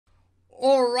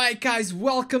Alright guys,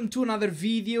 welcome to another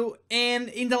video, and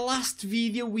in the last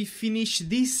video we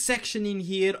finished this section in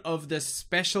here of the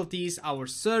specialties, our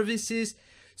services.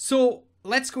 So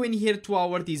let's go in here to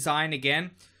our design again.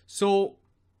 So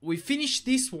we finished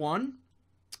this one,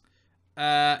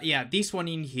 this one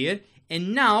in here,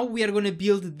 and now we are going to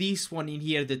build this one in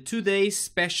here, the today's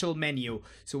special menu.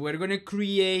 So we're going to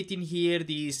create in here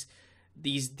these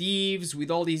divs with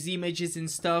all these images and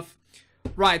stuff.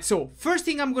 Right, so first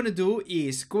thing I'm gonna do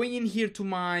is going in here to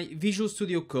my Visual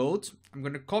Studio Code. I'm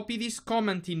gonna copy this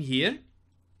comment in here.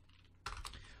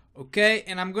 Okay,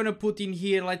 and I'm gonna put in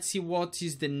here, let's see what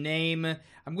is the name.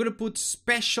 I'm gonna put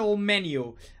special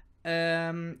menu.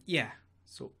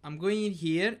 So I'm going in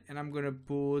here and I'm gonna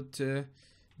put,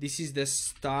 this is the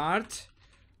start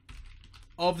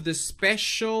of the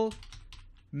special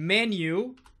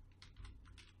menu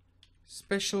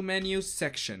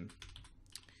section.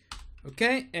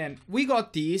 Okay, and we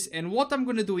got this, and what I'm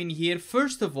gonna do in here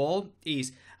first of all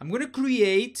is I'm gonna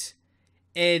create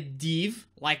a div,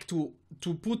 like to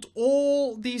put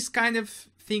all these kind of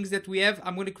things that we have.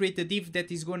 I'm gonna create a div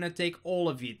that is gonna take all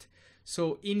of it.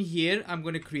 So in here I'm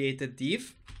gonna create a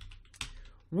div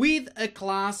with a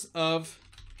class of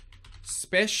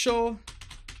special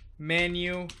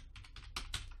menu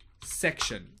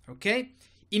section. Okay,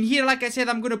 in here, like I said,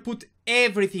 I'm gonna put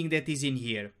everything that is in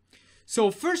here. So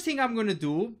first thing I'm gonna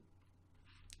do,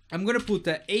 I'm gonna put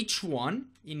the h1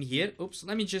 in here. Oops,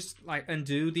 let me just like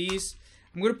undo this.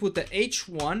 I'm gonna put the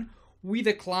h1 with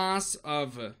a class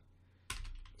of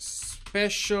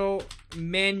special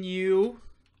menu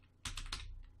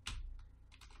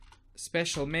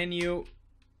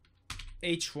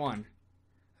h1.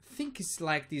 I think it's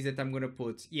like this that I'm gonna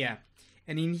put, yeah.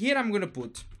 And in here I'm gonna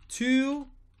put today.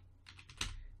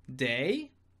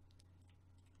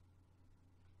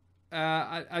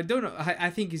 I don't know. I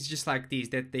think it's just like this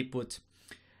that they put.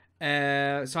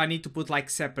 So I need to put like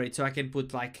separate so I can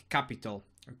put like capital.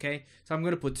 Okay. So I'm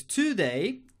going to put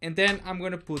today, and then I'm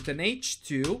going to put an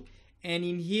h2, and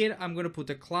in here I'm going to put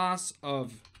a class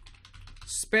of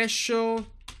special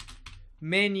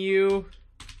menu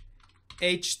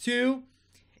h2,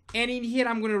 and in here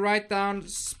I'm going to write down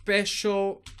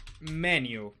special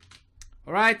menu.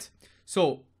 All right.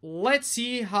 So let's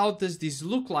see how does this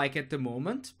look like at the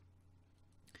moment.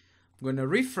 I'm gonna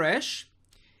refresh,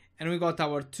 and we got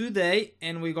our today,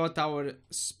 and we got our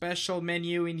special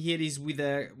menu in here is with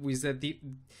a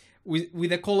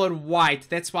color white.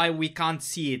 That's why we can't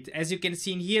see it. As you can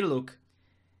see in here, look,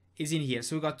 is in here.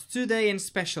 So we got today and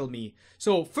special me.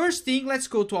 So first thing, let's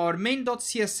go to our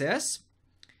main.css.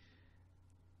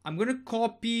 I'm gonna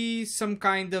copy some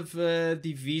kind of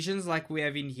divisions like we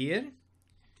have in here.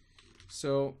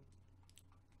 So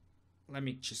let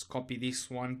me just copy this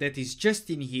one that is just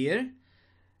in here.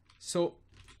 So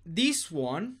this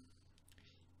one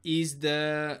is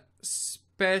the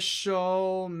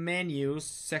special menu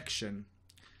section.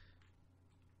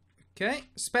 Okay,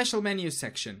 special menu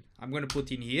section. I'm going to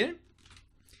put in here.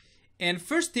 And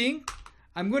first thing,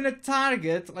 I'm going to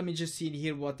target, let me just see in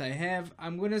here what I have.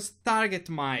 I'm going to target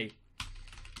my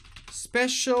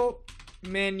special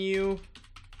menu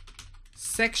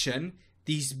section,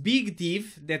 this big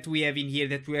div that we have in here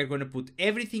that we are going to put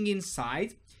everything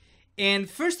inside. And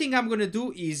first thing I'm going to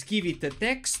do is give it a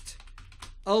text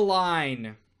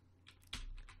align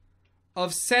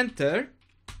of center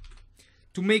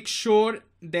to make sure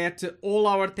that all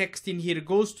our text in here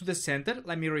goes to the center.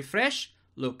 Let me refresh.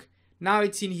 Look, now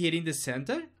it's in here in the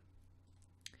center.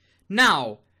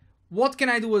 Now, what can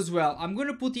I do as well? I'm going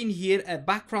to put in here a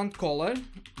background color,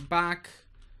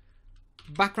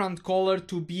 background color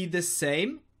to be the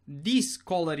same, this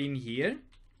color in here.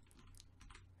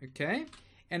 Okay,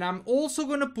 and I'm also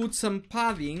gonna put some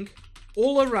padding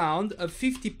all around of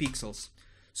 50 pixels,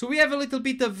 so we have a little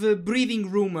bit of breathing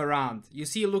room around. You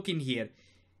see, look in here,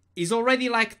 is already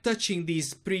like touching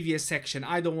this previous section.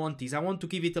 I don't want this. I want to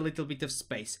give it a little bit of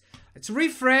space. Let's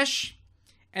refresh,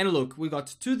 and look, we got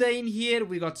today in here,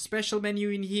 we got special menu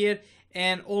in here,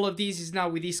 and all of this is now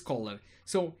with this color,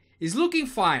 so it's looking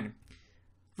fine.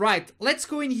 Right, let's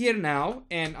go in here now,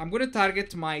 and I'm gonna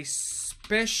target my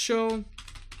special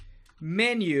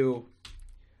menu.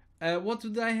 What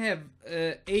did I have?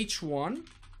 H1.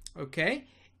 Okay,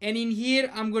 and in here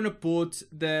I'm gonna put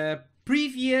the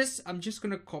previous. I'm just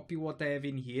gonna copy what I have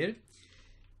in here.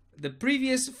 The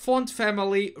previous font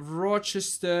family,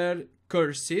 Rochester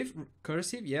cursive,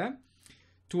 yeah,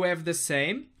 to have the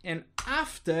same. And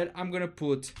after I'm gonna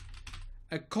put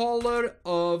a color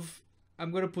of. I'm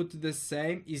going to put the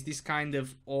same, is this kind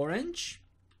of orange.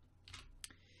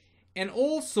 And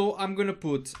also I'm going to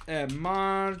put a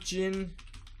margin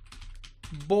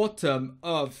bottom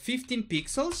of 15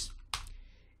 pixels.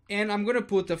 And I'm gonna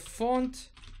put a font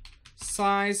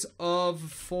size of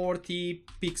 40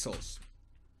 pixels.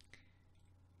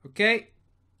 Okay,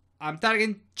 I'm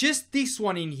targeting just this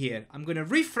one in here. I'm gonna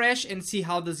refresh and see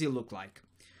how does it look like.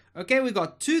 Okay, we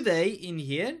got today in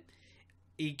here.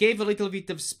 It gave a little bit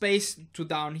of space to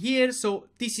down here, so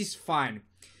this is fine.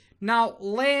 Now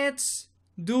let's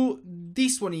do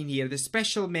this one in here, the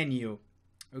special menu.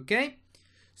 Okay,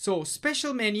 so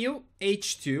special menu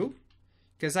H2,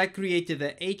 because I created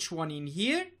a H1 in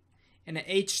here and a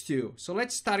H2. So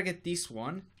let's target this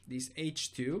one, this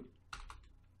H2.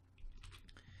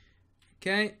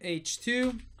 Okay,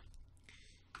 H2.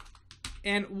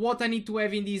 And what I need to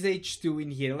have in this H2 in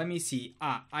here, let me see.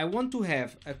 I want to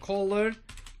have a color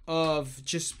of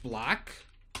just black,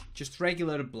 just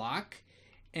regular black.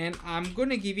 And I'm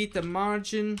gonna give it a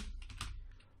margin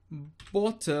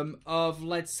bottom of,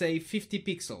 let's say, 50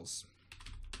 pixels.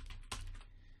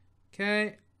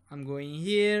 Okay, I'm going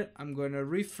here, I'm gonna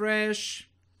refresh,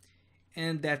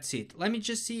 and that's it. Let me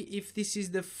just see if this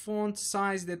is the font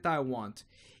size that I want.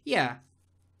 Yeah,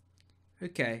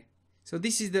 okay, so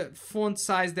this is the font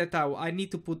size that I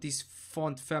need to put this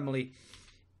font family.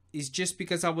 Is just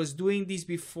because I was doing this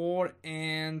before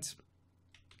and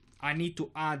I need to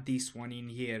add this one in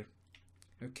here.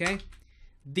 Okay,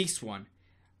 this one.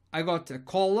 I got a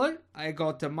color, I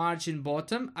got a margin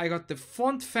bottom, I got the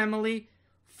font family,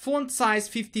 font size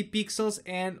 50 pixels,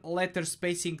 and letter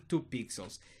spacing 2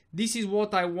 pixels. This is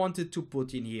what I wanted to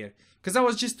put in here, because I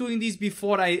was just doing this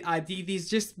before I did this,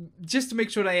 just to make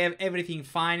sure I have everything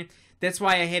fine. That's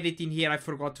why I had it in here. I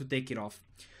forgot to take it off.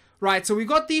 Right, so we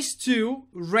got these two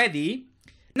ready.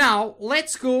 Now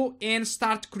let's go and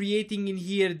start creating in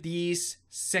here this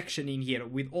section in here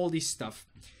with all this stuff.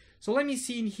 So let me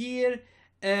see in here.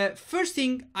 First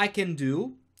thing I can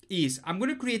do is I'm going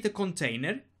to create a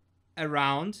container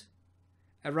around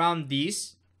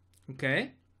this.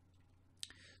 Okay,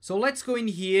 so let's go in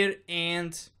here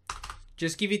and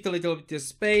just give it a little bit of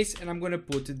space, and I'm going to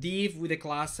put a div with a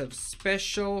class of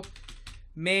special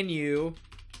menu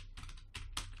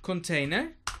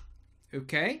container.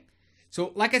 Okay,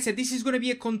 so like I said, this is going to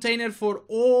be a container for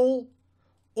all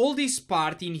this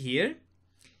part in here.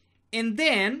 And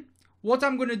then what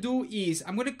I'm going to do is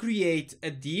I'm going to create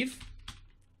a div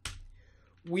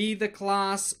with the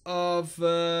class of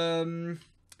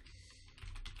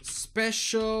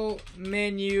special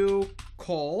menu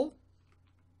call.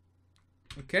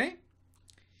 Okay,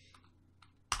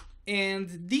 and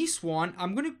this one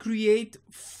I'm going to create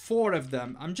 4 of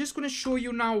them. I'm just going to show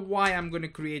you now why I'm going to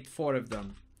create 4 of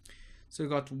them. So we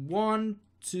got 1,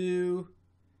 2,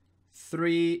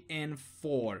 3, and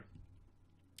 4.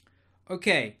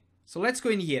 Okay, so let's go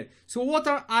in here. So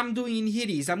what I'm doing in here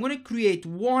is I'm going to create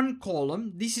one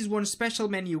column. This is one special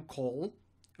menu call.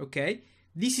 Okay,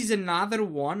 this is another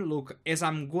one. Look, as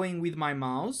I'm going with my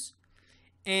mouse,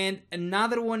 and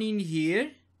another one in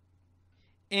here,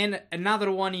 and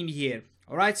another one in here.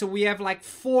 All right, so we have like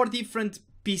 4 different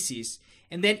pieces,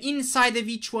 and then inside of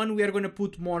each one we are going to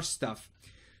put more stuff.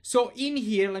 So in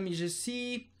here, let me just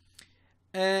see.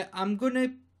 I'm going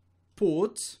to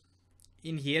put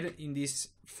in here, in this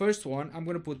first one, I'm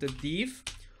going to put a div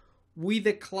with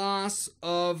a class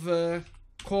of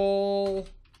call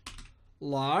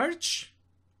large,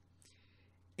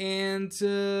 and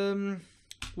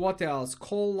what else?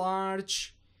 Call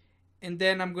large, and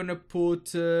then I'm going to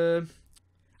put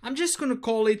I'm just going to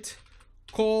call it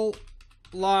call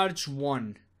large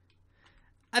 1.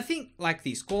 I think like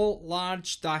this, call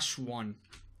large dash 1.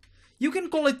 You can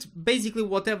call it basically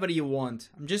whatever you want.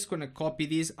 I'm just gonna copy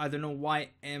this. I don't know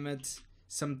why Emmet,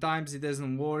 sometimes it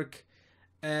doesn't work.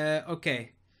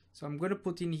 Okay, so I'm gonna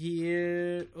put in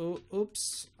here, oh,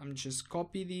 oops, I'm just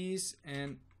copy this,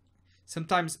 and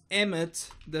sometimes Emmet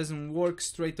doesn't work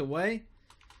straight away.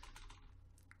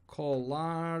 Call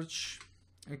large,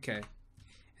 okay,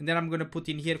 and then I'm gonna put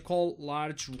in here call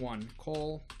large 1,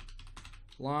 call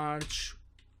large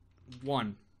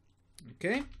 1.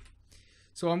 Okay,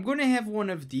 so I'm gonna have one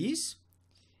of these,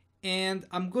 and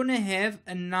I'm gonna have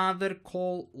another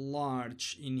call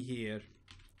large in here.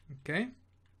 Okay,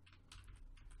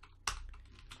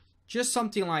 just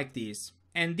something like this,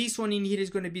 and this one in here is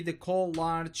going to be the call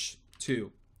large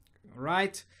 2. All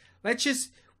right,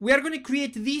 we are going to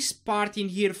create this part in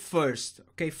here first.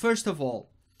 Okay, first of all,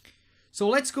 so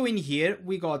let's go in here.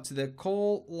 We got the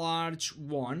call large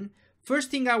 1.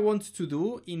 First thing I want to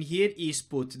do in here is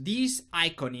put this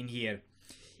icon in here.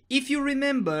 If you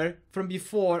remember from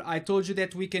before, I told you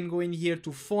that we can go in here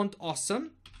to font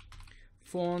awesome,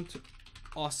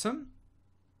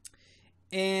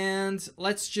 And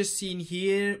let's just see in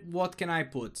here, what can I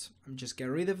put? I'm just get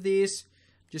rid of this.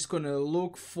 Just gonna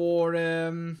look for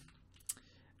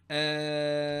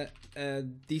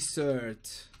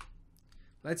dessert.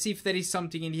 Let's see if there is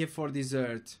something in here for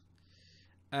dessert.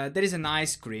 There is an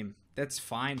ice cream. That's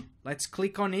fine. Let's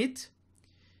click on it.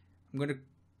 I'm gonna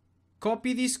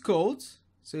copy this code.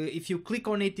 So if you click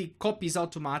on it, it copies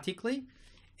automatically.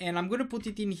 And I'm gonna put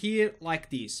it in here like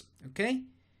this. Okay?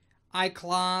 I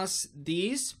class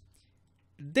this.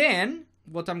 Then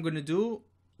what I'm gonna do,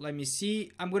 let me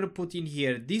see, I'm gonna put in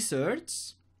here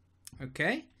desserts.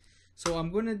 Okay? So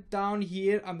I'm gonna down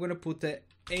here, I'm gonna put a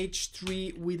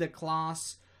h3 with a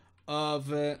class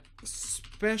of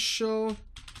special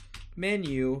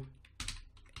menu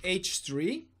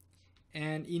h3,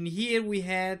 and in here we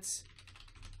had,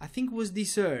 I think it was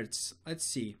desserts. Let's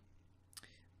see,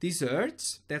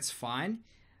 desserts, that's fine.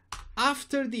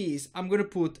 After this I'm gonna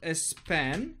put a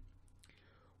span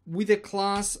with a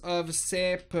class of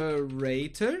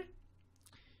separator,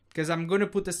 because I'm gonna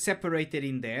put a separator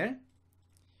in there.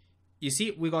 You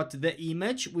see, we got the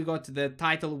image, we got the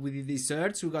title with the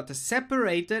desserts, we got a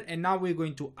separator, and now we're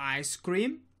going to ice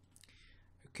cream.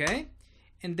 Okay,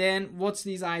 and then what's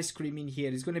this ice cream in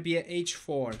here? It's going to be a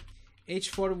h4.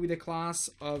 h4 with a class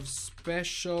of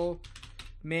special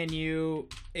menu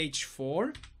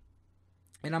h4.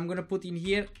 And I'm going to put in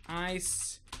here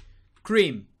ice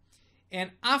cream.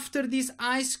 And after this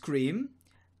ice cream,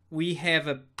 we have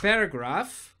a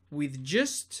paragraph with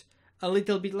just a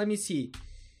little bit, let me see.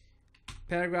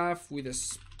 Paragraph with a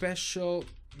special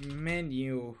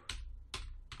menu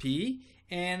P,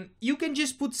 and you can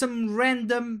just put some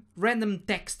random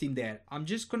text in there. I'm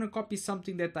just gonna copy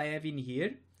something that I have in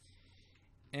here,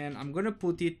 and I'm gonna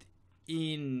put it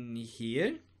in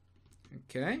here.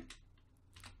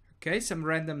 Okay, some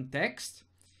random text.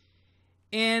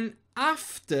 And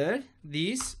after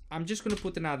this, I'm just gonna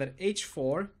put another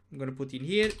h4. I'm gonna put in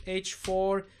here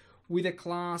h4 with a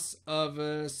class of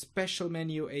a special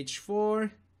menu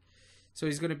h4. So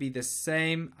it's gonna be the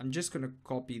same. I'm just gonna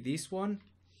copy this one.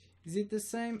 Is it the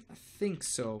same? I think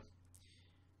so.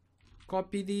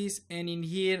 Copy this, and in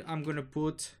here I'm gonna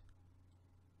put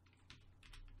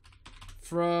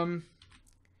from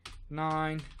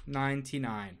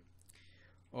 9.99.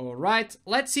 All right,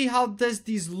 let's see how does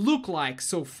this look like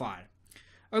so far.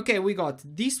 Okay, we got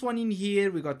this one in here,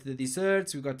 we got the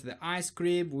desserts, we got the ice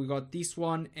cream, we got this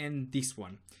one and this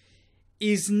one.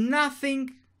 Is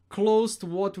nothing close to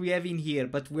what we have in here,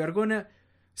 but we are gonna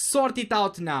sort it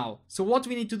out now. So what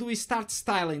we need to do is start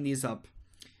styling this up.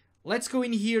 Let's go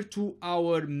in here to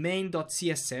our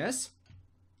main.css.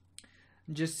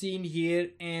 Just see in here,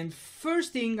 and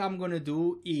first thing I'm gonna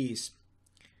do is,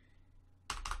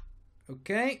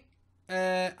 okay,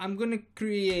 I'm gonna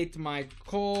create my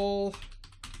call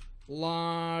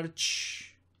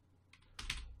large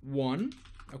one.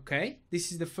 Okay,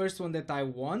 this is the first one that I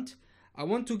want. I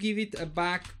want to give it a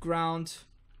background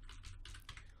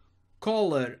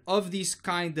color of this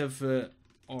kind of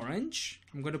orange.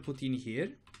 I'm gonna put in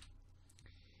here,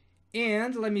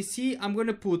 and let me see, I'm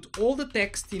gonna put all the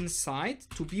text inside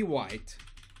to be white.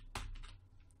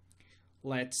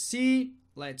 Let's see,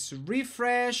 let's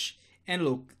refresh. And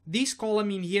look, this column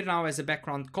in here now has a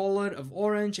background color of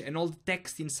orange and all the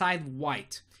text inside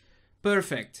white.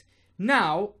 Perfect.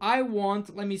 Now I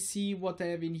want, let me see what I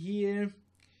have in here.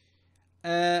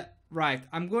 Right,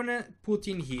 I'm gonna put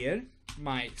in here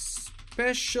my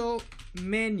special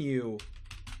menu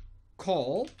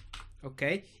call.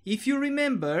 Okay, if you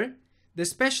remember, the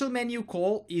special menu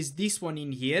call is this one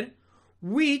in here,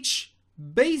 which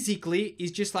basically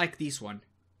is just like this one.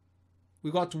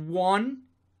 We got one,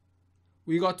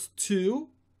 we got two,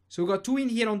 so we got two in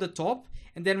here on the top,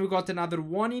 and then we got another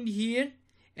one in here,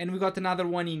 and we got another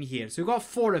one in here. So we got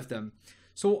four of them.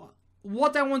 So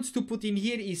what I want to put in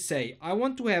here is, say, I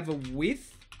want to have a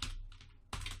width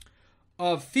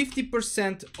of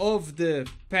 50% of the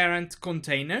parent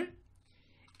container,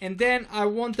 and then I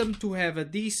want them to have a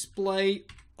display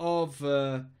of...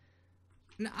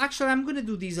 Actually, I'm going to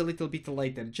do this a little bit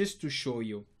later, just to show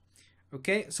you.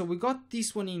 Okay, so we got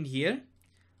this one in here.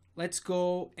 Let's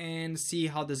go and see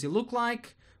how does it look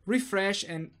like. Refresh,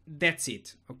 and that's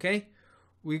it. Okay,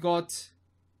 we got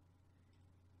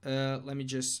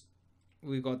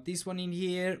we got this one in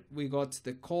here, we got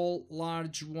the call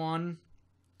large one,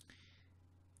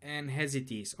 and as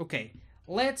it is. Okay,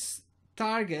 let's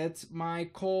target my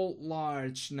call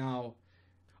large now.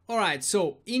 All right,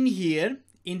 so in here,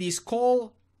 in this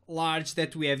call large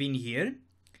that we have in here,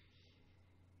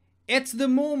 at the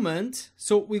moment,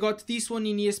 so we got this one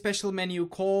in here, special menu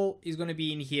call is going to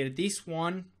be in here, this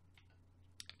one,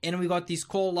 And we got this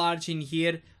call large in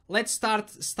here. Let's start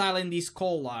styling this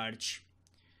call large.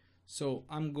 So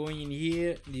I'm going in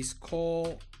here, this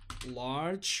call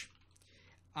large.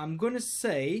 I'm gonna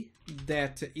say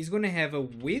that it's gonna have a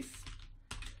width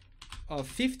of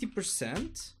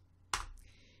 50%,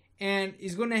 and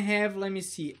it's gonna have, let me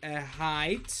see, a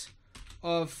height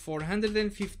of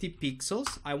 450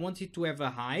 pixels. I want it to have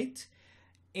a height,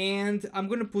 and I'm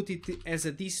gonna put it as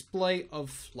a display of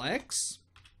flex,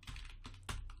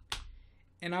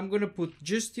 and I'm gonna put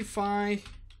justify.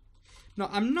 No,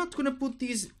 I'm not gonna put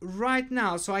this right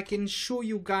now, so I can show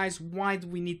you guys why do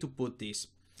we need to put this.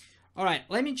 Alright,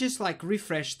 let me just like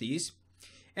refresh this.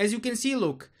 As you can see,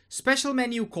 look, special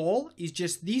menu call is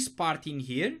just this part in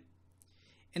here.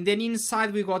 And then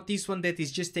inside we got this one that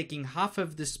is just taking half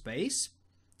of the space.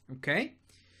 Okay.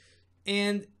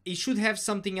 And it should have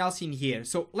something else in here.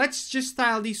 So let's just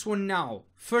style this one now.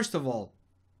 First of all.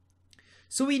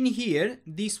 So in here,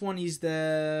 this one is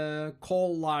the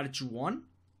call large one.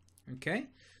 Okay.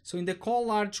 So in the call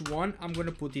large one, I'm going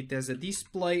to put it as a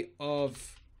display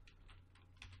of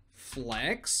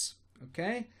flex.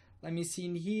 Okay, let me see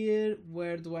in here,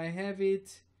 where do I have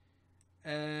it?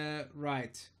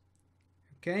 Right.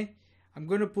 Okay, I'm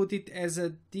gonna put it as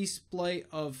a display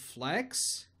of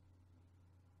flex.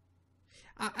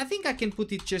 I think I can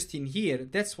put it just in here.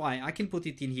 That's why I can put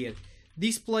it in here.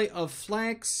 Display of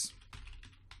flex,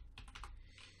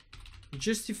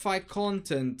 justify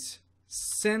content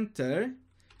center.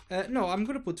 No, I'm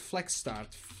gonna put flex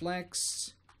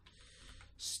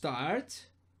start.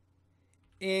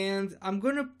 And I'm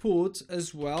gonna put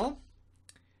as well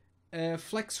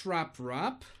flex wrap,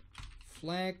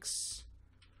 flex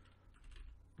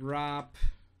wrap.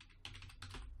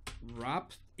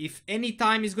 If any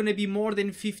time is gonna be more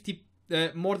than 50,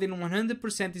 more than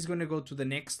 100% is gonna go to the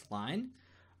next line.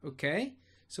 Okay,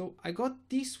 so I got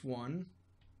this one.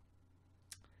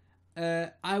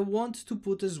 I want to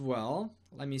put as well.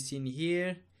 Let me see in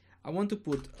here. I want to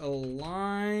put a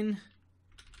line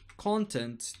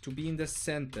content to be in the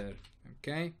center.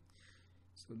 Okay,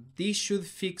 so this should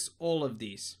fix all of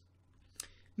these.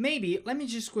 Maybe let me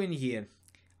just go in here.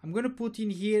 I'm gonna put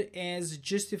in here as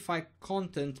justify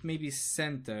content, maybe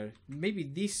center. Maybe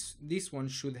this one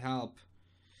should help.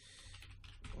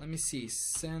 Let me see,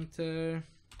 center.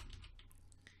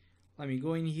 Let me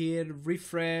go in here,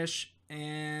 refresh,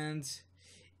 and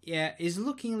yeah, it's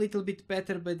looking a little bit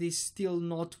better, but it's still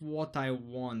not what I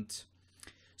want.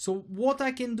 So what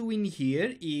I can do in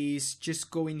here is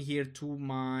just go in here to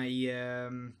my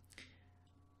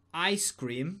ice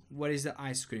cream. Where is the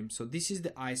ice cream? So this is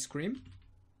the ice cream.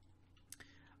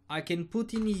 I can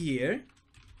put in here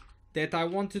that I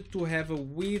wanted to have a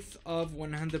width of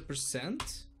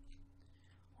 100%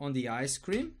 on the ice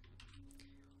cream.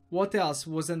 What else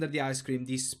was under the ice cream?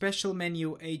 The special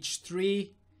menu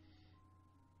H3.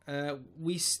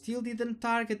 We still didn't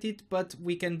target it, but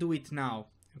we can do it now.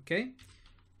 Okay.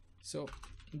 So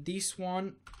this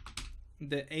one,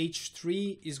 the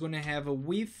H3 is going to have a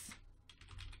width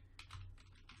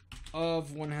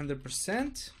of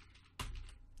 100%.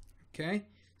 Okay,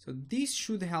 so this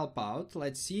should help out.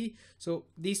 Let's see. So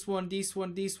this one,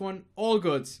 all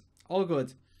good, all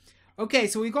good. Okay,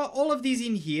 so we got all of these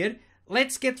in here.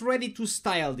 Let's get ready to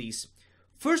style these.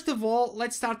 First of all,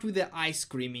 let's start with the ice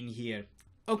cream in here.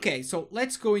 Okay, so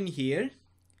let's go in here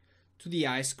to the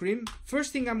ice cream.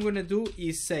 First thing I'm gonna do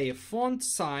is say font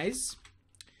size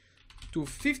to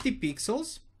 50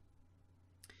 pixels.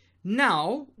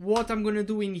 Now what I'm gonna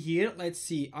do in here, let's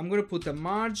see, I'm gonna put a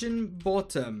margin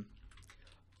bottom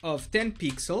of 10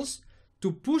 pixels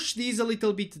to push these a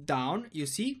little bit down. You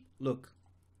see, look,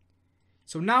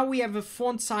 so now we have a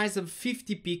font size of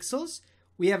 50 pixels.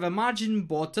 We have a margin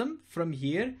bottom from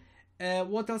here.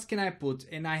 What else can I put?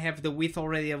 And I have the width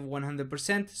already of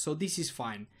 100%, so this is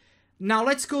fine. Now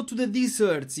let's go to the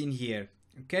desserts in here,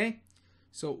 okay?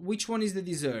 So which one is the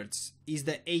desserts? Is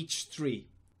the H3.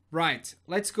 Right,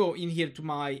 let's go in here to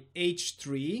my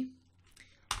H3.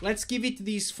 Let's give it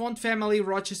this font family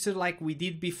Rochester like we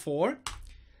did before.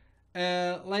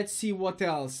 Let's see what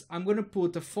else. I'm gonna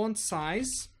put a font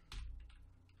size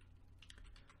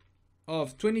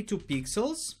of 22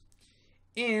 pixels.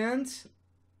 And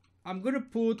I'm gonna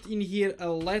put in here a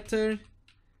letter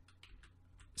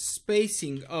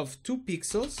spacing of 2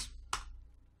 pixels.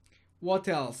 What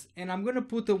else? And I'm gonna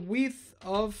put a width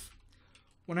of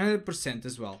 100%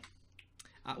 as well.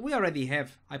 We already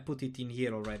have. I put it in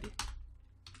here already.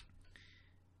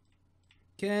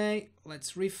 Okay,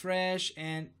 let's refresh,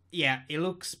 and yeah, it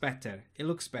looks better. It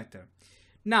looks better.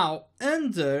 Now,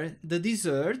 under the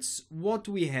desserts, what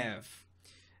we have?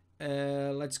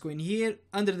 let's go in here.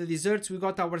 Under the desserts, we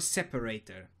got our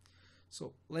separator.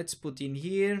 So let's put in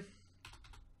here.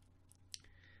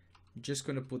 I'm just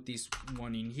gonna put this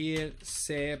one in here,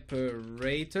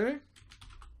 separator.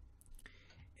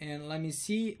 And let me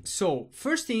see. So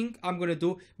first thing I'm gonna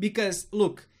do, because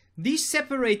look, this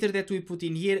separator that we put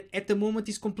in here at the moment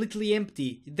is completely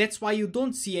empty. That's why you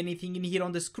don't see anything in here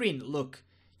on the screen. Look,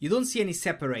 you don't see any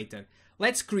separator.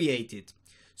 Let's create it.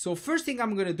 So first thing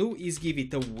I'm gonna do is give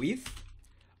it a width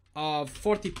of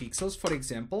 40 pixels, for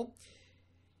example.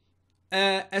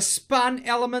 A span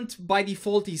element by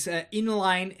default is an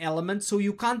inline element, so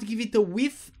you can't give it a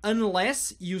width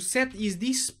unless you set is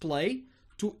display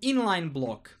to inline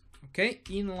block. Okay,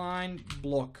 inline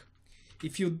block.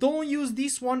 If you don't use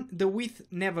this one, the width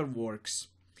never works.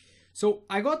 So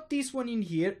I got this one in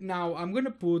here. Now I'm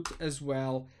gonna put as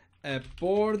well a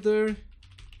border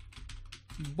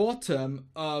bottom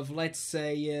of, let's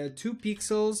say, 2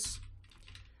 pixels,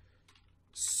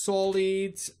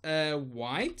 solid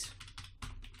white.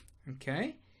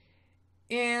 Okay,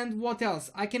 and what else?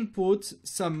 I can put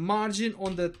some margin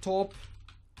on the top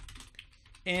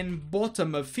and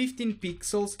bottom of 15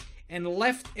 pixels, and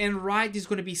left and right is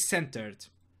going to be centered.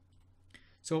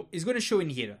 So it's going to show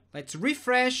in here. Let's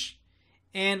refresh,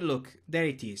 and look, there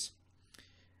it is.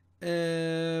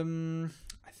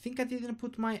 I think I didn't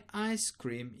put my ice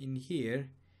cream in here.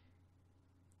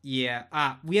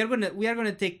 Yeah, we are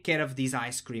gonna take care of this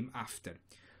ice cream after.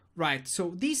 Right,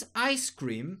 so this ice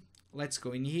cream, let's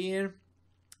go in here,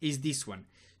 is this one.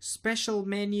 Special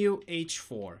menu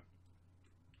H4.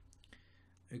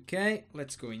 Okay,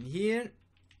 let's go in here.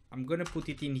 I'm gonna put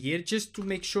it in here just to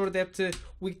make sure that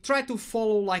we try to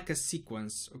follow like a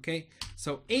sequence. Okay,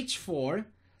 so H4,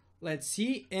 let's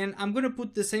see, and I'm gonna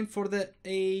put the same for the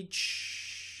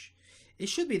H. It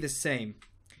should be the same.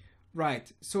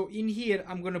 Right, so in here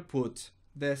I'm gonna put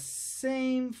the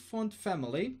same font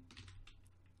family.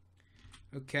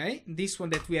 Okay, this one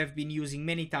that we have been using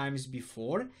many times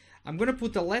before. I'm gonna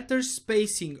put a letter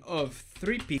spacing of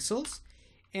 3 pixels,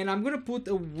 and I'm gonna put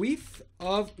a width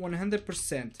of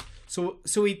 100%, so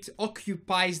it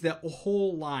occupies the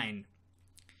whole line.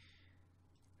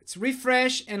 Let's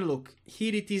refresh, and look,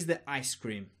 here it is, the ice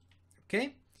cream.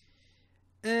 Okay,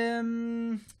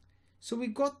 so we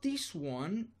got this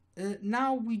one.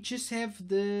 Now we just have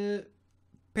the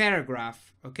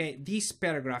paragraph. Okay, this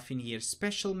paragraph in here,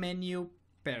 special menu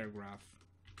paragraph.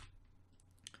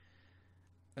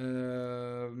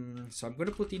 So I'm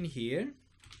gonna put in here.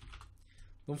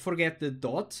 Don't forget the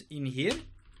dot in here.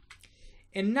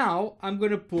 And now I'm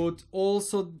gonna put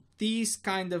also this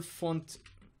kind of font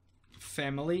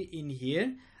family in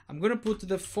here. I'm gonna put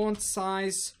the font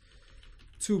size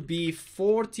to be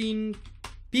 14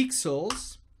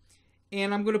 pixels,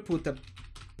 and I'm gonna put a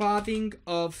padding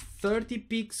of 30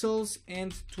 pixels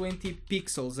and 20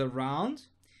 pixels around,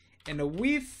 and a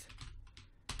width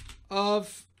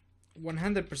of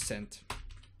 100%.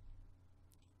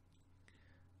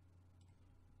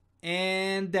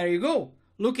 And there you go.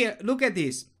 Look at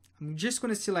this. I'm just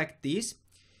gonna select this.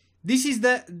 This is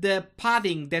the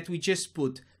padding that we just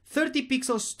put. 30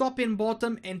 pixels top and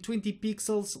bottom, and 20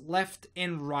 pixels left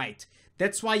and right.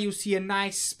 That's why you see a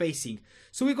nice spacing.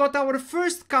 So we got our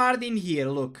first card in here,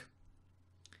 look.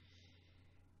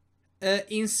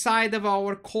 Inside of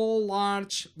our call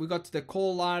large, we got the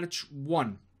call large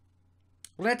 1.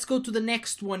 Let's go to the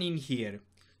next one in here.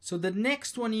 So the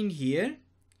next one in here,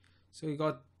 so we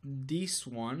got this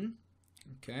one,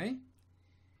 okay.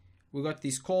 We got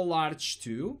this call large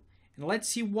 2, and let's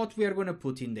see what we are gonna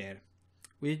put in there.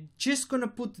 We're just gonna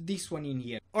put this one in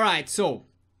here. Alright, so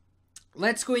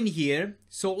let's go in here.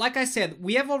 So like I said,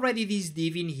 we have already this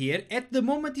div in here. At the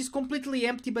moment it's completely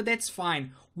empty, but that's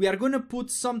fine. We are gonna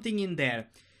put something in there.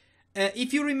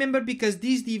 If you remember, because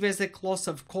this div has a class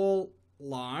of call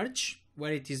large,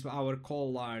 where it is our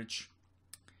call large,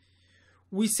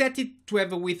 we set it to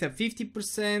have a width of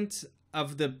 50%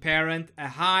 of the parent, a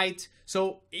height.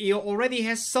 So it already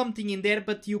has something in there,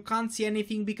 but you can't see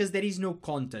anything because there is no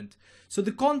content. So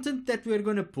the content that we're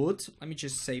gonna put, let me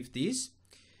just save this.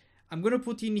 I'm gonna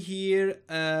put in here,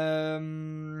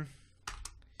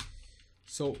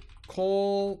 so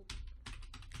call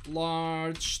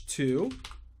large 2.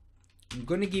 I'm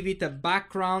gonna give it a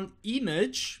background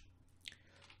image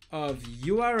of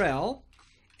URL,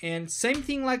 and same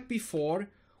thing like before,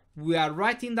 we are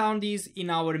writing down this in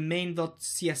our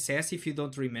main.css. If you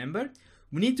don't remember,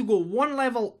 we need to go one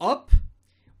level up.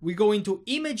 We go into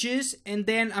images, and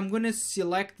then I'm gonna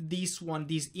select this one,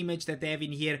 this image that I have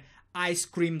in here, ice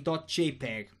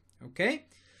cream.jpg. Okay,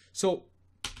 so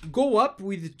go up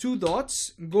with 2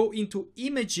 dots, go into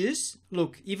images.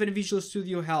 Look, even Visual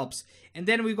Studio helps. And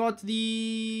then we got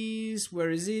these, where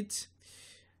is it?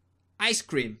 Ice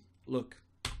cream, look.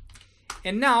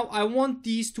 And now I want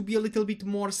these to be a little bit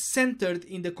more centered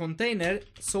in the container.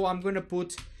 So I'm gonna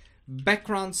put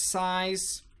background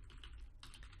size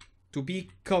to be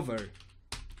cover.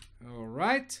 All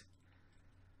right.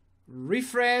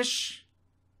 Refresh.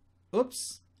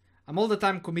 Oops. I'm all the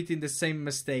time committing the same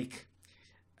mistake.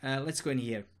 Let's go in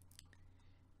here.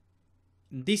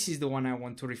 This is the one I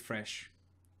want to refresh.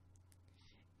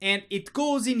 And it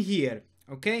goes in here,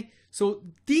 okay? So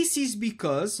this is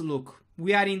because, look,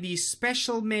 we are in the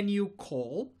special menu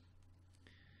call.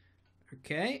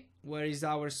 Okay, where is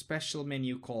our special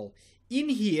menu call? In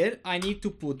here, I need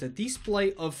to put a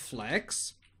display of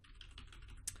flex.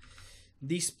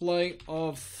 Display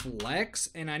of flex,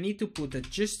 and I need to put a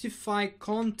justify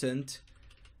content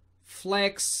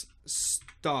flex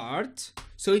start.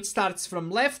 So it starts from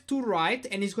left to right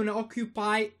and it's going to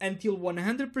occupy until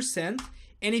 100%.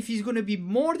 And if it's going to be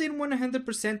more than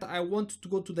 100%, I want to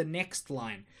go to the next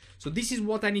line. So this is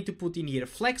what I need to put in here.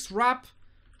 Flex wrap,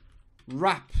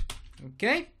 wrap.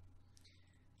 Okay.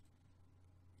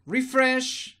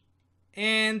 Refresh.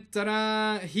 And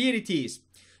ta-da, here it is.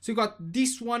 So we got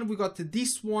this one, we got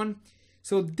this one.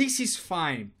 So this is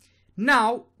fine.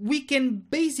 Now we can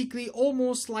basically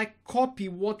almost like copy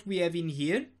what we have in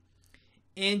here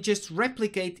and just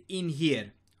replicate in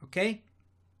here. Okay.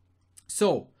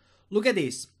 So look at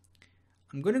this.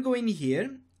 I'm going to go in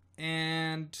here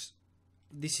and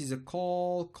this is a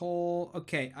call.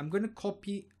 Okay. I'm going to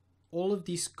copy all of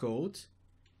this code.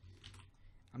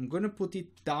 I'm going to put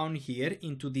it down here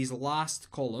into this last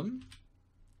column.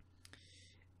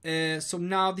 So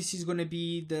now this is going to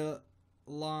be the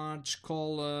large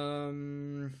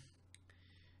column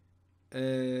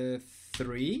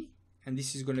 3 and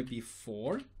this is going to be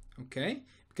 4. Okay,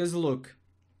 because look,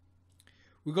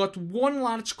 we got 1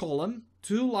 large column,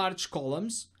 2 large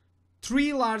columns,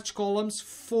 3 large columns,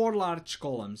 4 large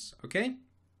columns. Okay,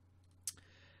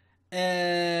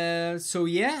 so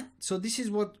yeah, so this is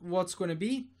what's going to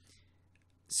be.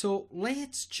 So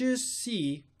let's just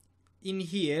see. In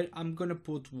here, I'm gonna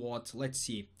put what? Let's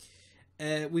see.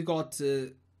 We got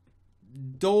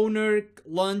donor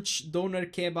lunch, donor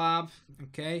kebab.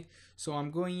 Okay, so I'm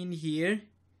going in here.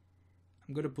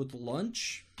 I'm gonna put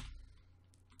lunch.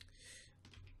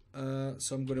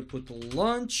 So I'm gonna put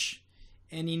lunch,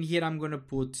 and in here I'm gonna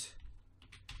put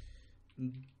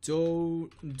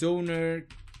donor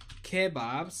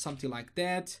kebab, something like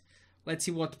that. Let's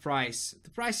see what price. The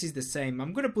price is the same.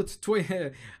 I'm gonna put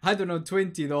I don't know,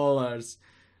 $20.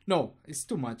 No, it's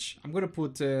too much. I'm gonna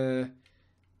put $12.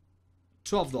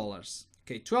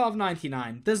 Okay,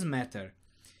 $12.99. Doesn't matter.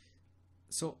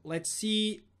 So let's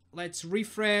see. Let's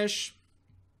refresh.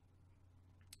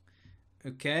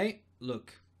 Okay,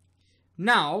 look.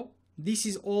 Now this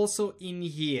is also in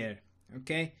here.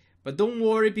 Okay, but don't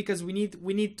worry because we need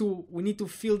to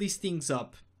fill these things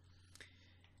up.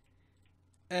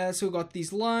 So we got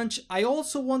this lunch. I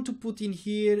also want to put in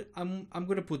here, I'm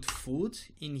gonna put food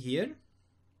in here.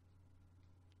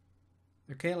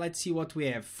 Okay, let's see what we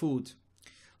have. Food.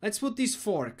 Let's put these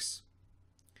forks.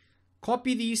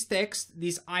 Copy this text,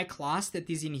 this I class that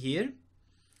is in here.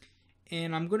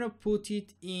 And I'm gonna put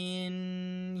it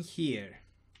in here.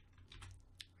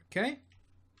 Okay.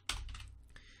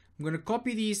 I'm gonna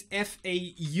copy these FA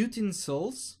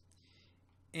utensils.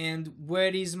 And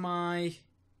where is my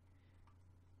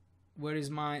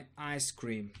ice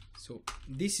cream? So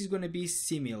this is going to be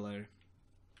similar.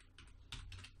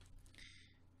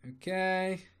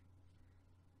 Okay,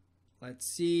 let's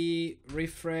see,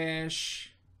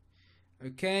 refresh.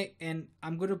 Okay, and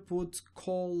I'm going to put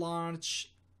call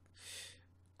large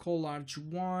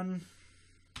 1,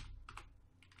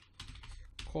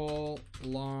 call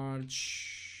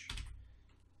large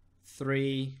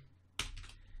 3.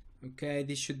 Okay,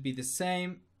 this should be the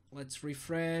same. Let's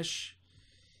refresh.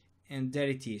 And there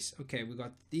it is. Okay, we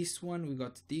got this one, we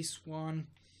got this one.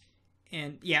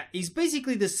 And yeah, it's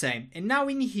basically the same. And now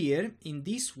in here, in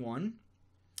this one,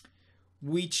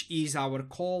 which is our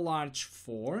call large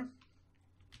 4,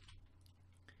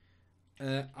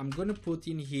 I'm gonna put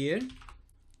in here,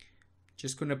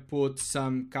 just gonna put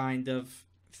some kind of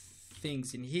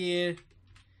things in here.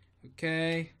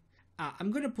 Okay, I'm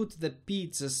gonna put the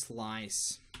pizza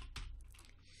slice.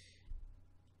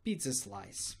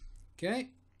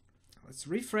 Okay. Let's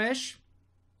refresh.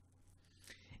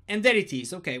 And there it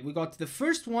is. Okay, we got the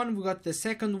first one, we got the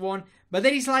second one, but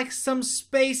there is like some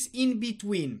space in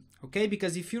between. Okay,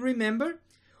 because if you remember,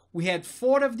 we had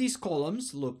 4 of these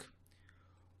columns. Look,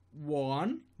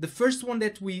 one, the first one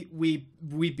that we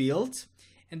built,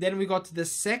 and then we got the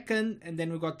second, and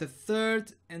then we got the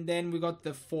third, and then we got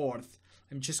the fourth.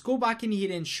 Let me just go back in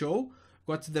here and show.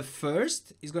 Got the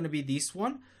first is going to be this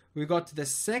one. We got the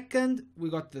second, we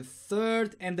got the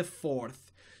third, and the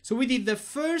fourth. So we did the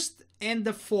first and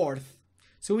the fourth.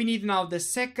 So we need now the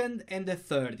second and the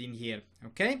third in here.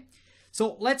 Okay,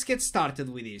 so let's get started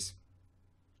with this.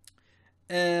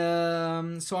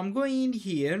 So I'm going in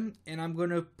here and I'm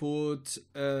gonna put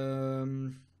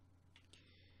I'm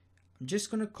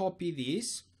just gonna copy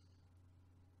this.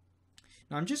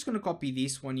 Now I'm just gonna copy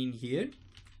this one in here,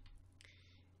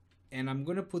 and I'm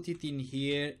gonna put it in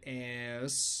here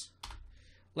as,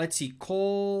 let's see,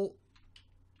 call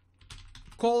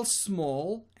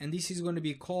small, and this is gonna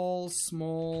be call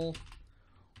small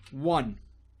 1.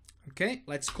 Okay,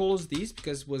 let's close this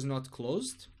because it was not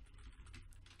closed.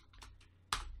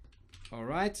 All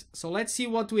right, so let's see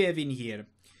what we have in here.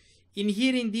 In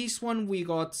here, in this one, we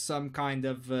got some kind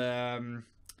of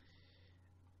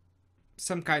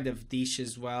dish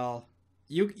as well.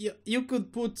 You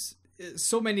could put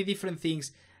so many different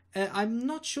things. I'm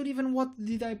not sure even what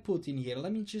did I put in here.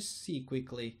 Let me just see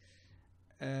quickly.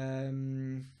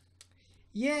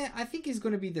 Yeah, I think it's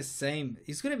gonna be the same.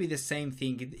 It's gonna be the same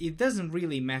thing. It doesn't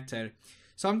really matter.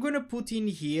 So I'm gonna put in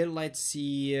here. Let's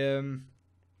see.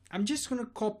 I'm just gonna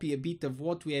copy a bit of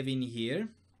what we have in here.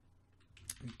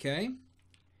 Okay.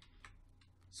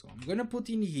 So I'm gonna put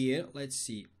in here. Let's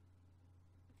see.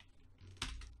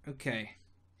 Okay.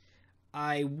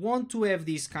 I want to have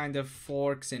these kind of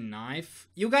forks and knife.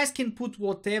 You guys can put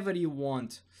whatever you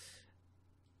want.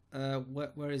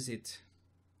 Where is it?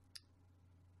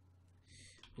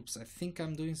 Oops, I think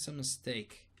I'm doing some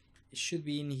mistake. It should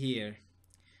be in here.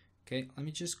 Okay, let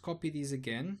me just copy this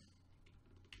again.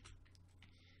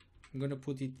 I'm gonna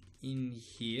put it in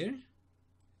here.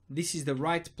 This is the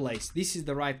right place. This is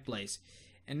the right place.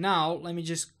 And now let me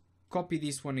just copy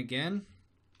this one again.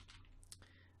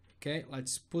 Okay,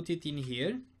 let's put it in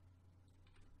here.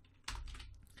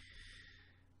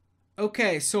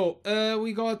 Okay, so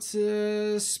we got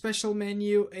special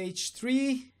menu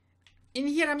H3. In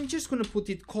here, I'm just gonna put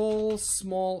it call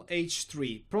small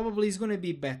H3. Probably is gonna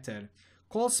be better.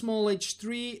 Call small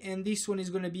H3, and this one is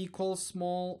gonna be call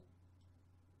small.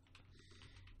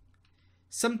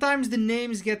 Sometimes the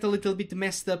names get a little bit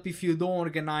messed up if you don't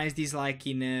organize these like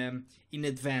in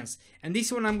advance. And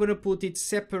this one I'm gonna put it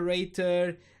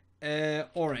separator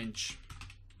orange.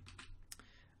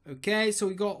 Okay, so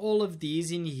we got all of these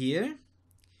in here.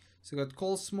 So we got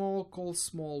call small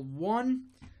 1.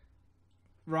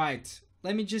 Right,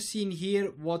 let me just see in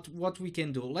here what we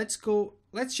can do. Let's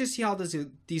just see how does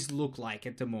this look like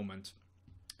at the moment.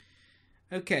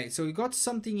 Okay, so we got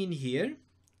something in here.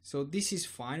 So this is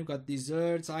fine. We got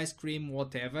desserts, ice cream,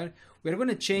 whatever. We're going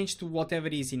to change to whatever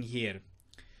is in here.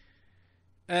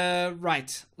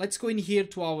 Right, let's go in here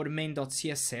to our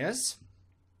main.css.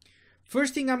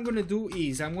 First thing I'm going to do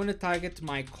is I'm going to target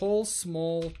my call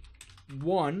small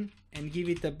 1 and give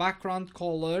it a background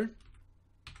color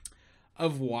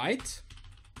of white.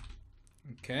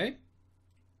 Okay,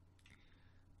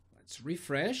 let's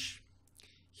refresh.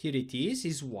 Here it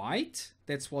is white.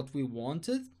 That's what we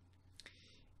wanted.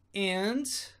 And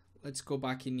let's go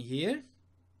back in here.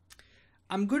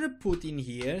 I'm gonna put in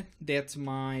here that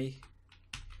my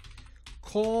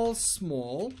call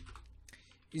small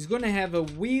is gonna have a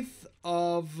width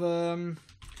of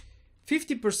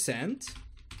 50%.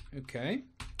 Okay,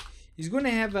 it's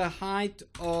gonna have a height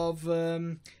of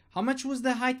how much was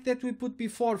the height that we put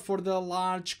before for the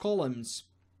large columns?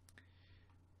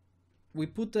 We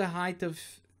put the height of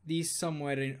this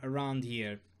somewhere around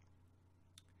here.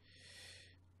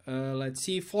 Let's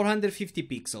see, 450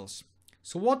 pixels.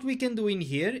 So what we can do in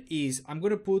here is I'm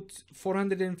going to put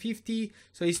 450,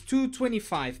 so it's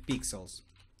 225 pixels.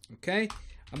 Okay,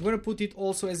 I'm going to put it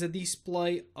also as a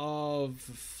display of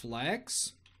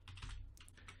flex.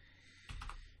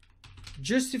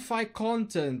 Justify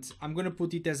content, I'm going to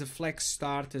put it as a flex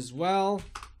start as well.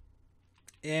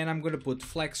 And I'm going to put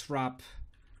flex wrap.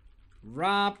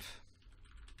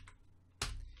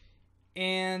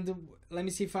 And let me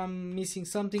see if I'm missing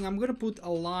something. I'm going to put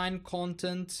align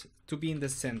content to be in the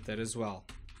center as well.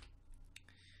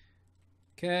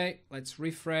 Okay, let's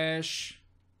refresh.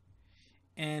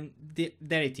 And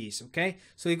there it is, okay?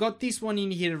 So we got this one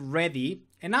in here ready.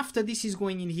 And after this is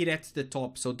going in here at the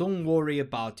top, so don't worry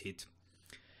about it.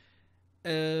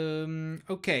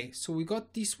 Okay, so we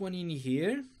got this one in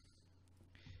here.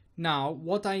 Now,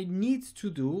 what I need to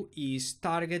do is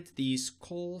target these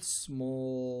call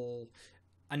small.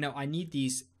 No, I need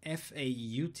these FA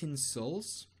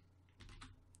utensils.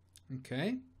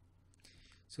 Okay.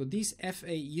 So these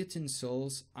FA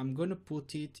utensils, I'm gonna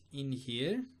put it in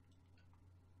here.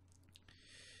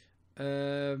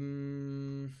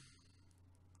 I'm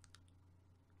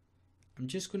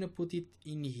just gonna put it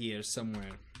in here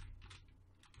somewhere.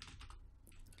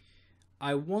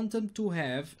 I want them to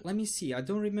have, let me see, I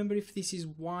don't remember if this is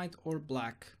white or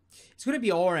black. It's gonna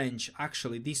be orange,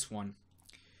 actually, this one.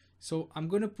 So I'm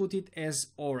gonna put it as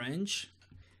orange.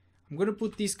 I'm gonna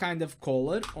put this kind of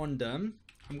color on them.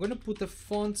 I'm gonna put a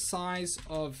font size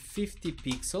of 50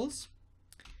 pixels.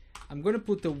 I'm gonna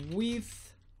put a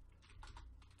width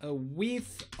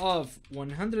of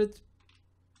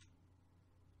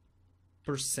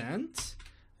 100%.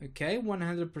 Okay,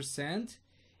 100%.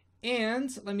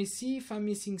 And let me see if I'm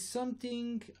missing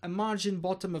something. A margin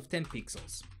bottom of 10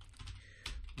 pixels.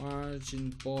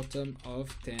 Margin bottom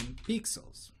of 10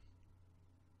 pixels.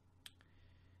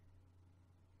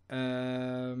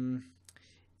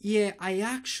 Yeah, I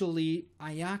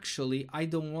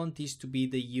don't want this to be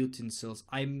the utensils.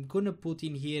 I'm gonna put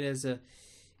in here as a,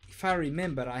 if I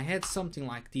remember, I had something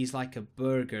like this, like a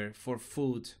burger for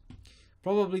food.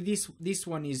 Probably this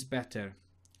one is better.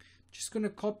 Just gonna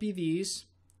copy this.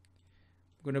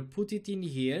 I'm gonna put it in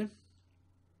here.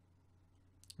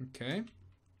 Okay.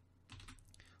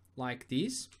 Like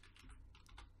this.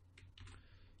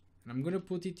 And I'm gonna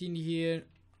put it in here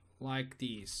like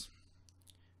this.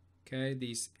 Okay,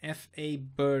 this FA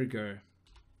burger.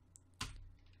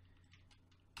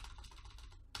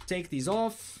 Take this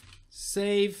off,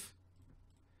 save,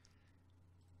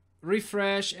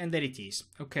 refresh, and there it is.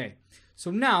 Okay,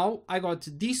 so now I got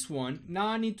this one. Now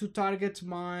I need to target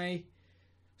my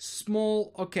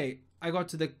small, okay, I got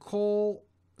the call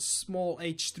small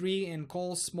h3 and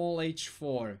call small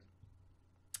h4.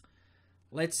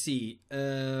 Let's see.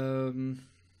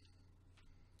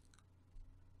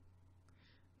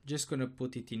 Just gonna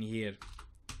put it in here.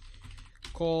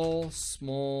 Call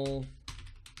small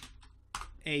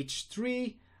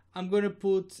h3. I'm gonna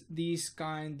put this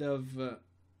kind of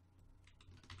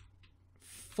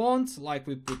font like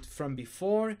we put from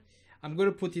before. I'm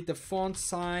gonna put it a font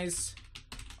size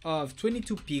of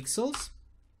 22 pixels.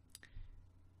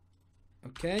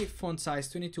 Okay, font size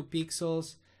 22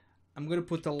 pixels. I'm gonna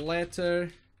put a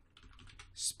letter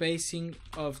spacing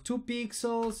of 2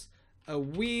 pixels, a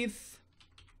width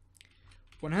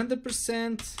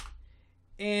 100%,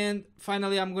 and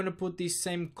finally I'm gonna put this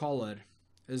same color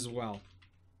as well.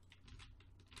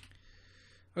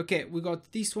 Okay, we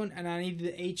got this one, and I need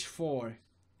the h4.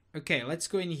 Okay, let's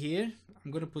go in here. I'm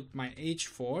gonna put my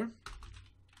h4.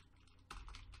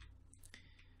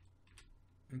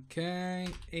 Okay,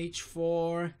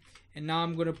 h4, and now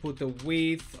I'm gonna put a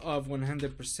width of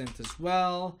 100% as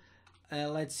well.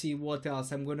 Let's see what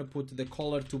else. I'm gonna put the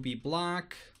color to be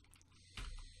black.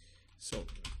 So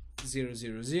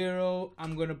 000.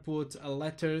 I'm gonna put a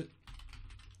letter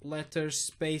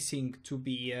spacing to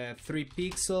be 3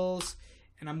 pixels,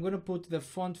 and I'm gonna put the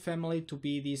font family to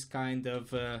be this kind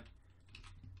of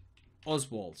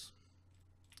Oswald.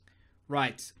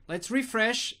 Right, let's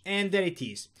refresh, and there it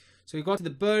is. So we got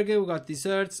the burger, we got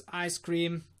desserts, ice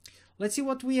cream. Let's see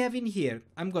what we have in here.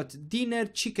 I've got dinner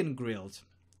chicken grilled.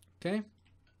 Okay.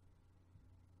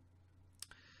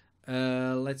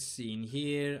 Let's see in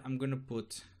here. I'm gonna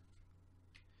put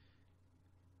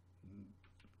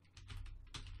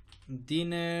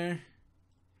dinner.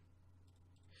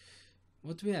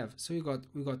 What do we have? So we got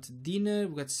dinner,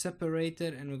 we got separator,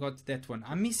 and we got that one.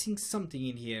 I'm missing something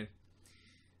in here.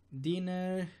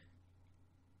 Dinner.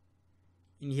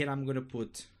 In here I'm gonna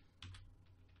put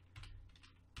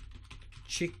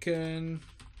chicken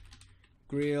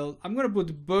grilled. I'm gonna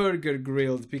put burger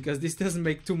grilled because this doesn't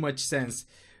make too much sense.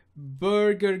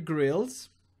 Burger grilled.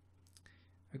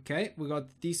 Okay, we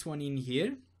got this one in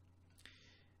here.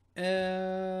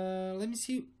 Let me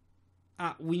see.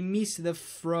 We missed the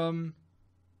from.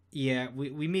 Yeah,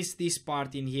 we missed this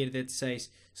part in here that says.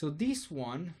 So this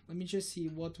one, let me just see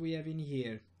what we have in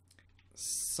here.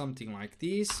 Something like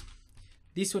this.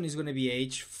 This one is going to be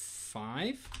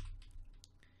h5.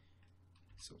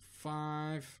 So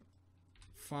 5,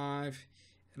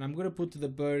 and I'm going to put the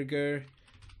burger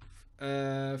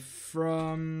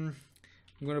from,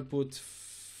 I'm going to put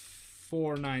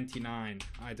 4.99.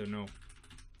 I don't know.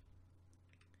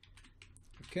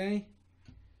 Okay.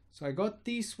 So I got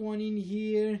this one in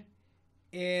here,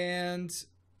 and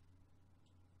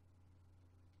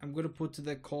I'm going to put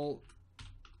the call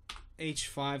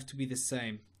h5 to be the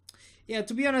same. Yeah,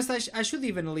 to be honest, I should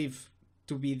even leave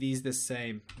to be these the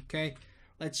same. Okay,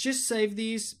 let's just save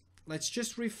these. Let's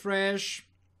just refresh.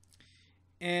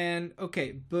 And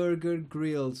okay, burger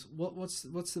grilled. What's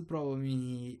the problem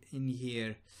in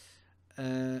here?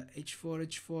 H4,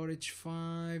 H4,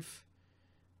 H5,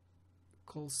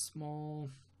 call small.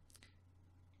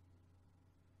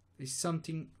 There's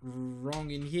something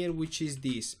wrong in here, which is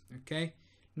this. Okay,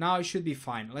 now it should be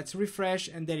fine. Let's refresh,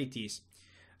 and there it is.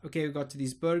 Okay, we got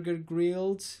this burger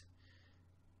grilled.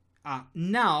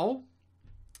 Now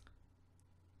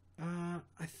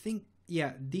I think,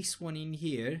 yeah, this one in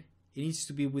here, it needs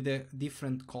to be with a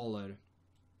different color.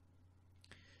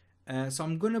 So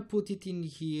I'm gonna put it in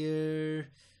here,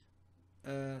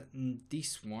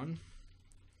 this one.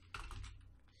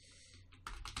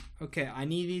 Okay, I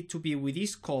need it to be with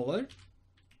this color.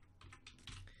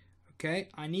 Okay,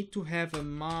 I need to have a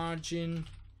margin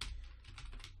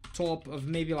top of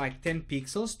maybe like 10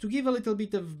 pixels to give a little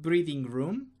bit of breathing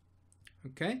room.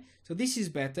 Okay, so this is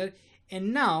better.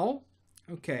 And now,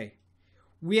 okay,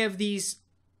 we have this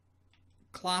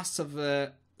class of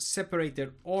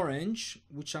separator orange,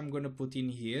 which I'm gonna put in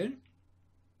here.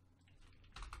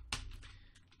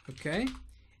 Okay,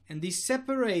 and this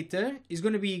separator is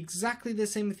gonna be exactly the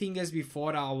same thing as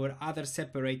before, our other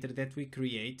separator that we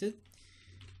created,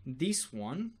 this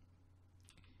one.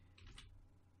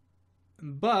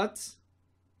 But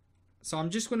so I'm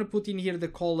just gonna put in here the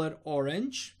color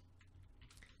orange,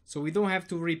 so we don't have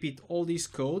to repeat all this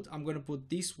code. I'm gonna put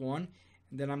this one,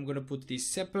 and then I'm gonna put this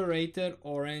separator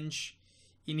orange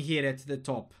in here at the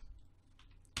top.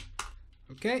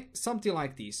 Okay, something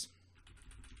like this.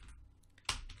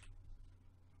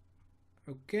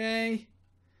 Okay,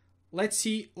 let's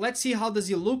see how does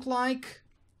it look like.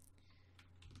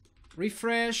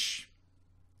 Refresh.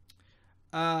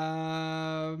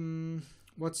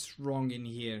 What's wrong in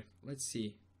here? Let's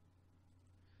see.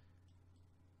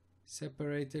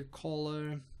 Separator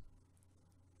color.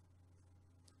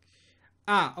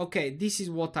 Okay, this is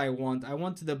what I want. I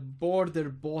want the border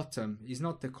bottom. It's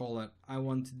not the color. I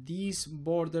want this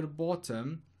border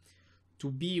bottom to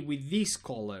be with this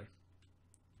color.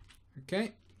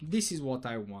 Okay, this is what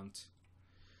I want.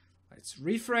 Let's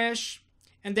refresh,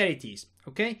 and there it is.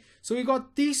 Okay, so we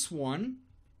got this one,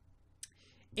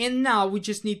 and now we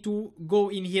just need to go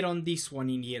in here on this one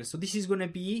in here. So this is gonna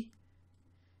be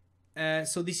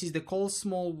so this is the call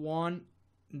small one.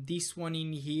 This one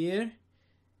in here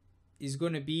is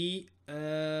gonna be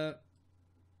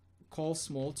call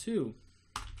small 2.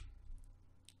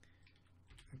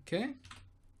 Okay,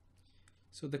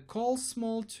 so the call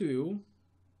small 2,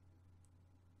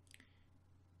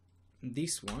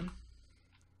 this one,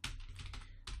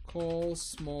 call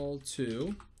small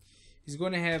 2, is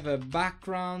going to have a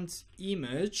background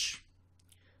image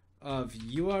of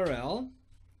URL.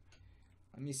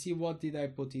 Let me see, what did I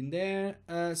put in there?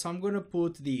 So I'm going to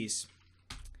put these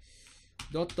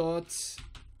dot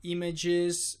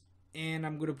images, and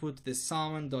I'm going to put the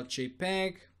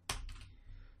salmon.jpg.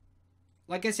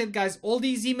 Like I said, guys, all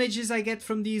these images I get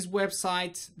from these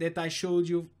websites that I showed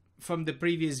you from the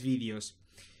previous videos.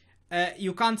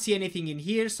 You can't see anything in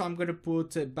here, so I'm going to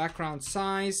put background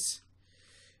size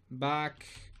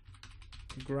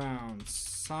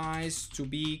to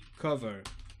be cover.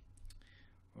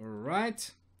 All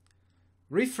right,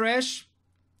 refresh,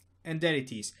 and there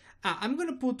it is. I'm going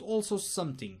to put also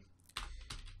something,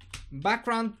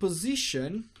 background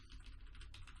position.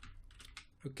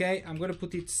 Okay, I'm going to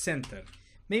put it center.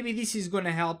 Maybe this is going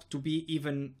to help to be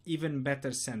even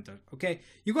better center. Okay,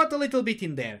 you got a little bit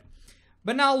in there.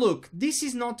 But now look, this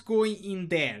is not going in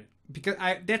there because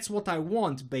that's what I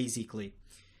want basically.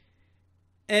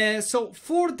 So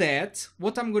for that,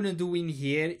 what I'm going to do in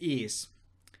here is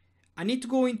I need to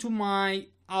go into my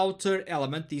outer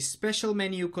element, this special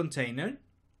menu container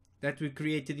that we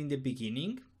created in the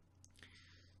beginning.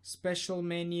 Special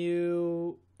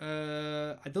menu,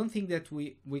 I don't think that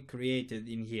we created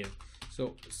in here.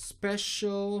 So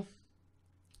special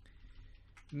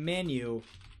menu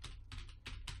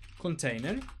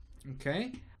container.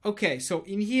 Okay, so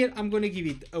in here I'm gonna give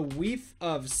it a width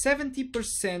of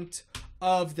 70%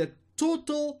 of the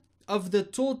total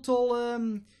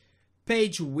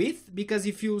page width, because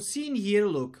if you see in here,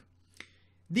 look,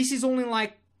 this is only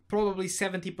like probably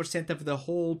 70% of the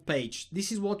whole page.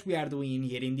 This is what we are doing in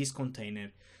here in this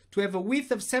container, to have a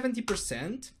width of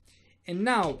 70%. And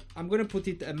now I'm gonna put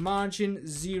it a margin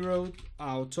 0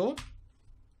 auto.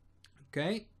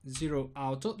 Okay, 0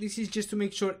 auto. This is just to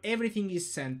make sure everything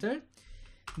is centered.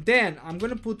 Then I'm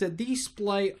gonna put a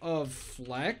display of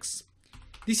flex.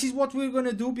 This is what we're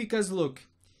gonna do because look,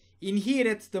 in here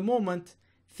at the moment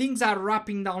things are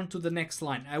wrapping down to the next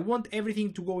line. I want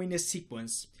everything to go in a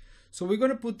sequence. So we're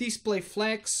gonna put display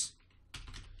flex,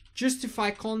 justify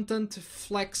content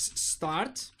flex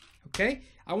start. Okay,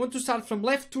 I want to start from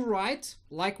left to right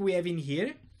like we have in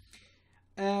here.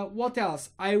 What else?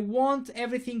 I want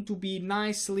everything to be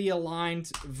nicely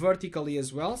aligned vertically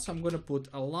as well. So I'm going to put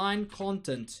align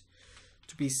content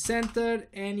to be centered.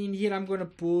 And in here, I'm going to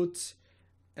put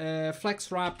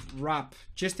flex wrap,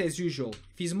 just as usual.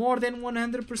 If it's more than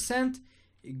 100%,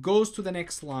 it goes to the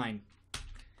next line.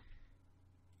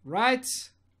 Right?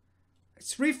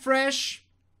 Let's refresh.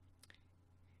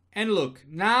 And look,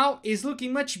 now it's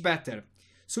looking much better.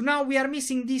 So now we are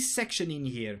missing this section in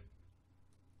here.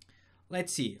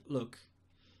 Let's see, look.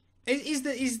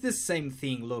 It's the same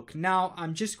thing, look. Now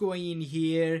I'm just going in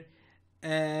here.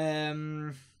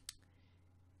 I'm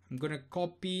gonna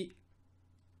copy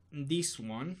this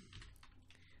one.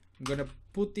 I'm gonna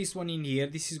put this one in here.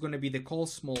 This is gonna be the col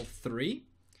small 3.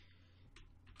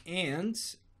 And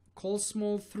col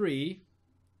small 3.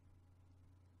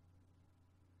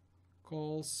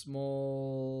 Col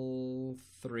small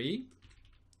 3.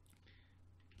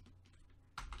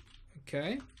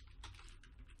 Okay.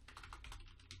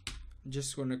 I'm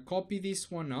just gonna copy this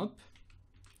one up.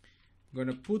 I'm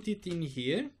gonna put it in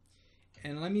here.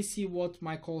 And let me see what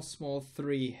my col small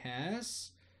 3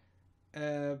 has.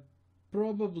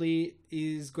 Probably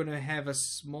is gonna have a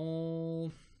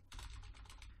small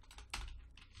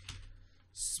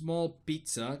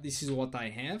pizza. This is what I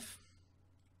have.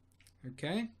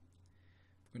 Okay.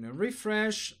 I'm gonna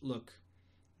refresh. Look.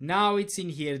 Now it's in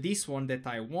here, this one that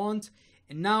I want.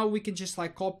 And now we can just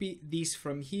like copy this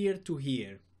from here to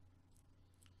here.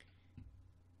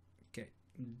 Okay,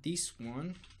 this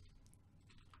one.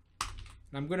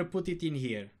 And I'm gonna put it in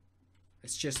here.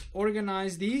 Let's just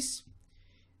organize this.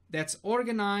 That's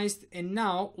organized. And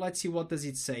now let's see what does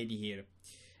it say in here.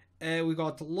 We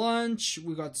got lunch,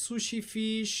 we got sushi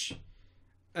fish.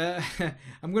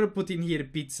 I'm gonna put in here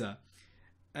pizza.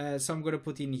 So I'm gonna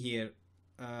put in here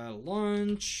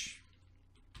lunch.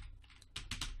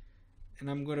 And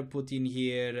I'm gonna put in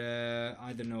here,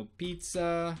 I don't know,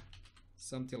 pizza,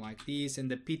 something like this.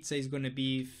 And the pizza is gonna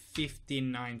be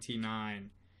 $15.99.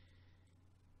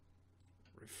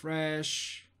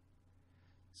 Refresh.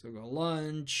 So we got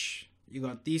lunch. You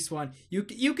got this one. You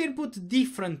can put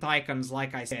different icons,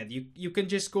 like I said. You can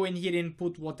just go in here and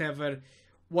put whatever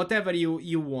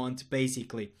you want,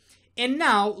 basically. And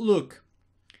now look,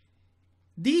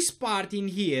 this part in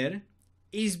here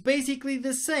is basically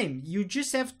the same. You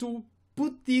just have to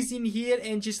put this in here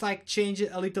and just like change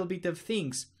a little bit of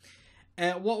things.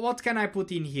 What can I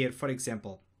put in here, for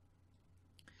example?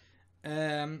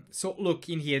 So look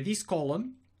in here, this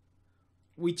column,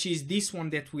 which is this one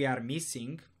that we are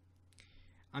missing.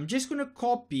 I'm just gonna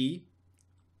copy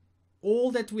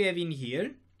all that we have in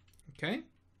here. Okay,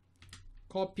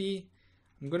 copy.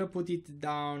 I'm gonna put it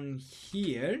down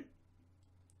here.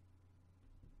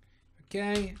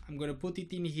 Okay, I'm gonna put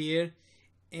it in here.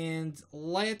 And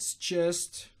let's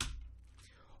just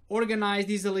organize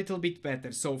this a little bit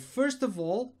better. So first of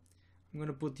all, I'm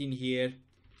gonna put in here,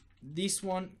 this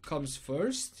one comes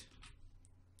first.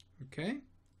 Okay.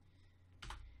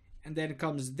 And then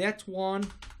comes that one.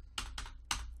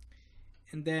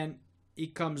 And then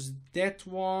it comes that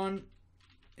one.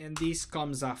 And this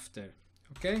comes after.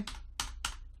 Okay.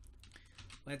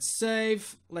 Let's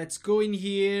save. Let's go in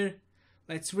here.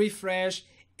 Let's refresh.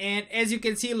 And as you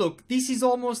can see, look, this is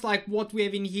almost like what we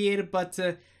have in here, but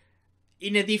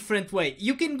in a different way.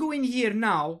 You can go in here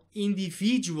now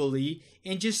individually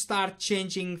and just start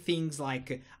changing things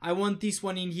like, I want this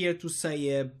one in here to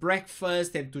say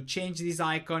breakfast and to change this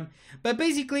icon. But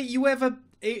basically you have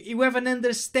an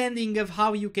understanding of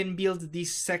how you can build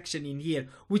this section in here,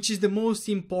 which is the most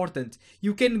important.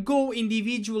 You can go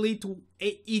individually to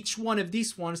each one of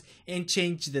these ones and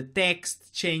change the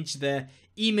text, change the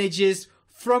images,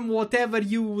 from whatever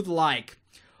you would like.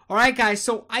 Alright guys,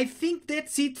 so I think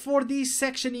that's it for this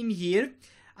section in here.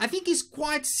 I think it's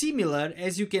quite similar,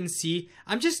 as you can see.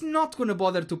 I'm just not gonna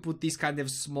bother to put these kind of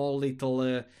small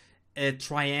little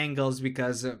triangles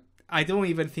because I don't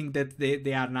even think that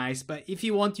they are nice. But if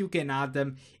you want, you can add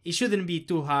them. It shouldn't be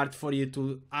too hard for you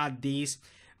to add these.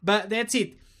 But that's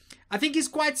it. I think it's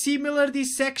quite similar,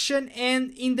 this section.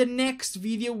 And in the next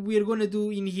video, we're gonna do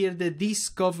in here the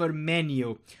discover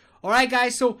menu. Alright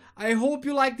guys, so I hope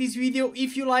you like this video.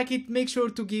 If you like it, make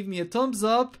sure to give me a thumbs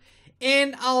up.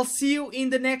 And I'll see you in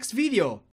the next video.